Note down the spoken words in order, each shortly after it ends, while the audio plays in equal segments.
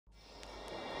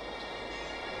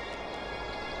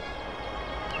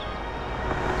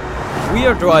We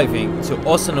are driving to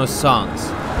Osano-Sans,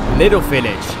 a little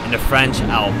village in the French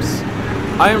Alps.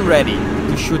 I am ready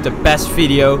to shoot the best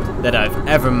video that I've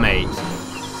ever made.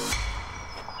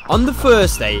 On the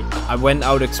first day, I went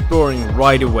out exploring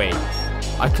right away.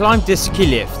 I climbed this ski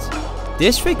lift.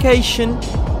 This vacation,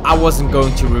 I wasn't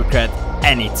going to regret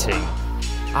anything.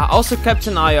 I also kept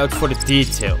an eye out for the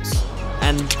details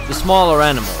and the smaller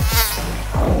animals.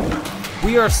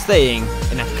 We are staying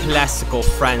in a classical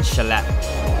French chalet,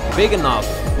 big enough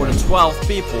for the 12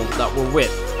 people that were with.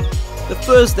 The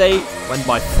first day went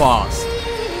by fast.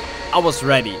 I was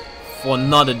ready for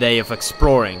another day of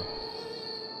exploring.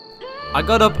 I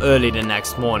got up early the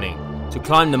next morning to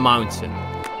climb the mountain.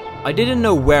 I didn't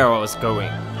know where I was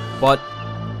going, but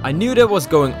I knew that I was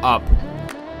going up.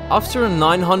 After a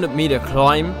 900-meter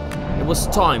climb, it was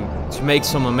time to make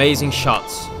some amazing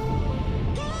shots.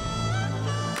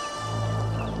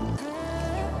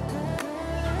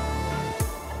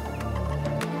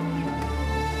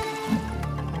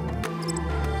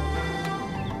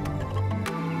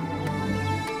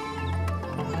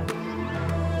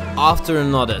 After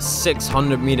another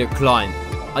 600-meter climb,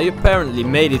 I apparently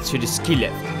made it to the ski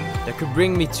lift that could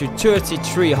bring me to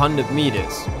 3,300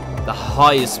 meters, the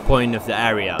highest point of the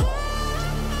area.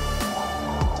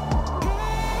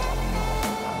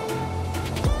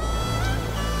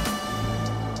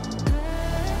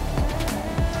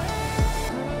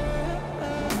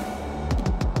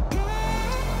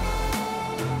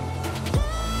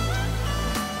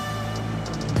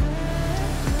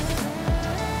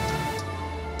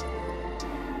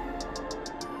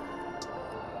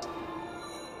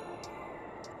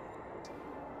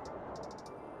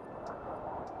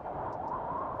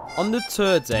 On the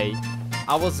third day,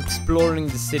 I was exploring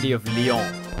the city of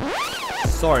Lyon.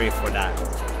 Sorry for that.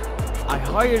 I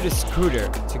hired a scooter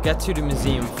to get to the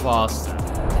museum faster.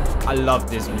 I love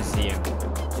this museum.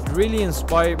 It really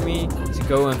inspired me to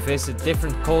go and visit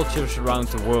different cultures around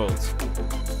the world.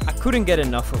 I couldn't get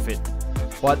enough of it,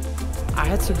 but I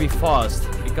had to be fast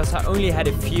because I only had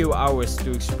a few hours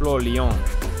to explore Lyon.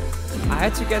 I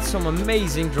had to get some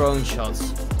amazing drone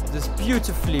shots of this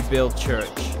beautifully built church,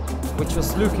 which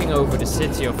was looking over the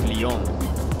city of Lyon.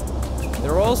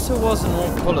 There also was an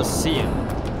old Colosseum.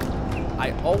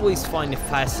 I always find it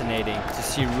fascinating to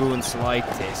see ruins like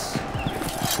this.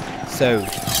 So,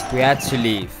 we had to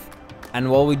leave. And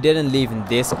while we didn't leave in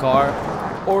this car,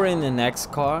 or in the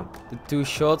next car, the two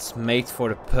shots made for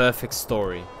the perfect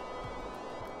story.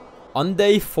 On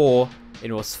day 4,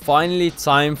 it was finally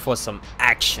time for some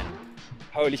action.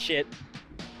 Holy shit,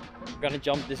 we're gonna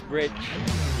jump this bridge.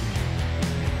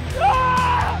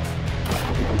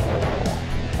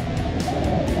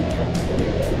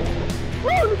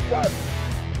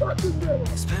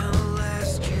 Spent the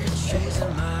last year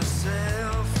chasing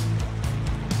myself.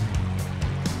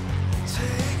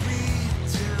 Take me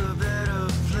to a better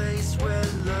place where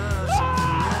love's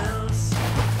something else.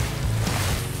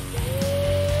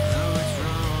 Though it's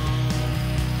wrong.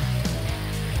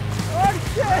 Oh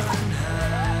shit!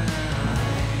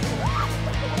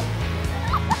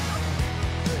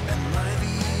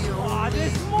 Dit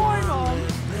is mooi, man!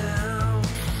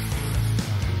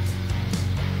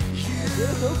 Dit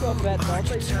is ook wel vet, man.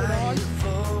 Weet je wat?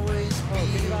 Oh,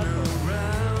 kijk daar zo.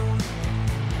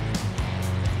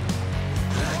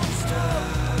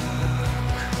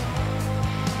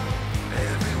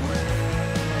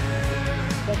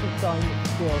 Dat is dan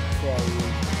short for you.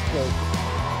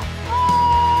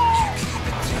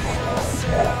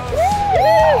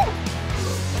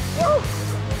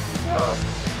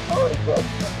 Holy shit!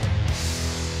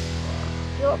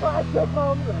 You're my good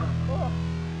mom.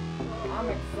 I'm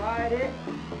excited.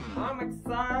 I'm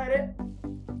excited.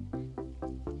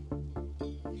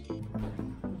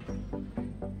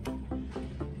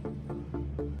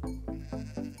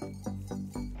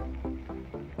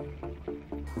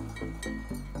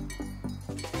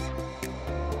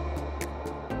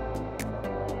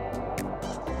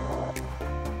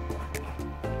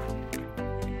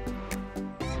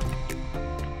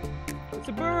 It's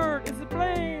a bird, it's a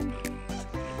plane!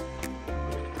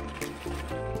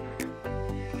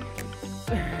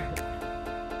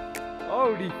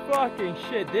 Holy fucking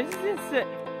shit, this is insane!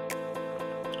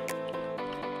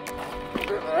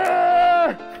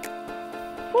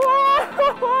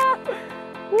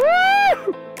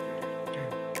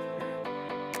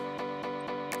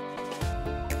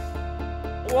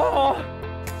 Whoa!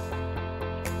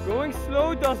 Going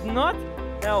slow does not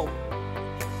help.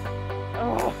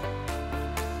 Oh.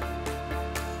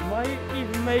 Might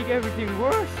even make everything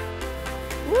worse.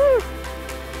 Woo!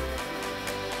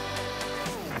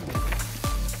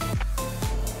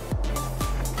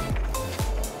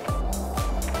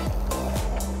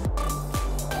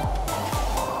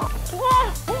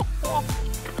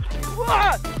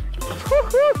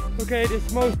 Okay,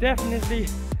 this most definitely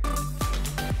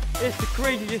is the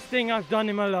craziest thing I've done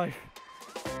in my life.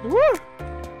 Woo!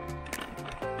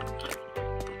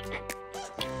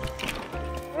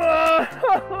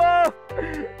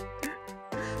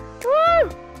 Woo!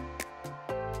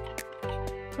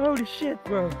 Holy shit,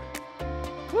 bro.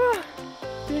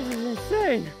 This is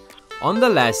insane. On the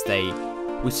last day,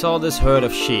 we saw this herd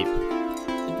of sheep.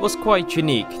 It was quite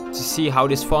unique to see how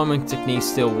this farming technique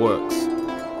still works.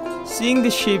 Seeing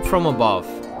the sheep from above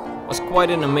was quite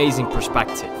an amazing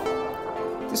perspective.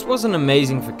 This was an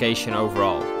amazing vacation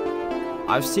overall.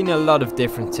 I've seen a lot of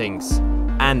different things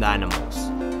and animals.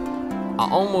 I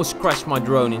almost crashed my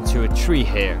drone into a tree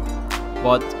here,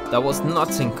 but that was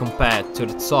nothing compared to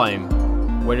the time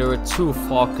where there were 2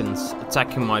 falcons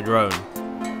attacking my drone.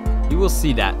 You will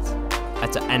see that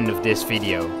at the end of this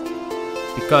video,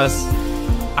 because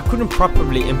I couldn't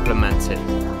properly implement it.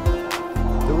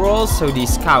 There were also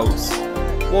these cows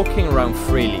walking around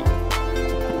freely.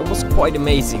 It was quite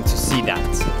amazing to see that.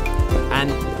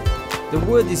 And there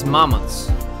were these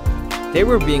marmots. They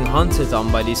were being hunted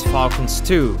on by these falcons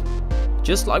too,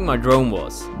 just like my drone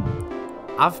was.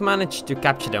 I've managed to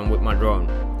capture them with my drone,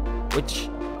 which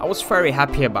I was very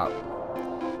happy about.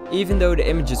 Even though the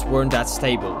images weren't that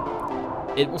stable,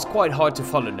 it was quite hard to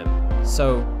follow them,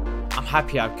 so I'm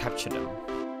happy I've captured them.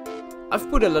 I've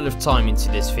put a lot of time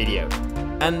into this video,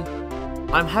 and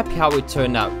I'm happy how it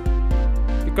turned out.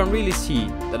 You can really see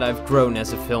that I've grown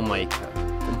as a filmmaker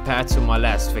compared to my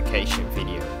last vacation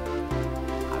video.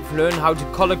 I've learned how to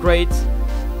color grade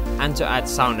and to add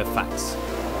sound effects,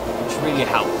 which really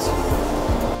helped.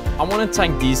 I want to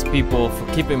thank these people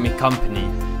for keeping me company.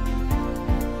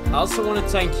 I also want to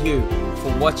thank you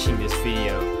for watching this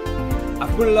video.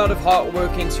 I've put a lot of hard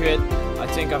work into it. I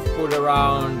think I've put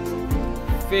around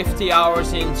 50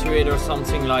 hours into it or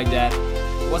something like that.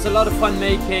 It was a lot of fun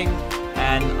making,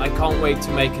 and I can't wait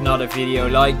to make another video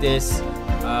like this.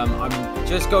 I'm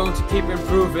just going to keep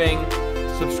improving.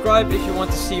 Subscribe if you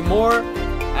want to see more,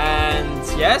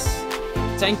 and yes,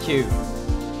 thank you.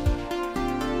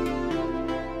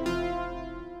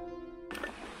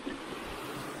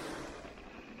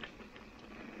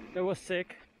 That was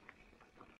sick.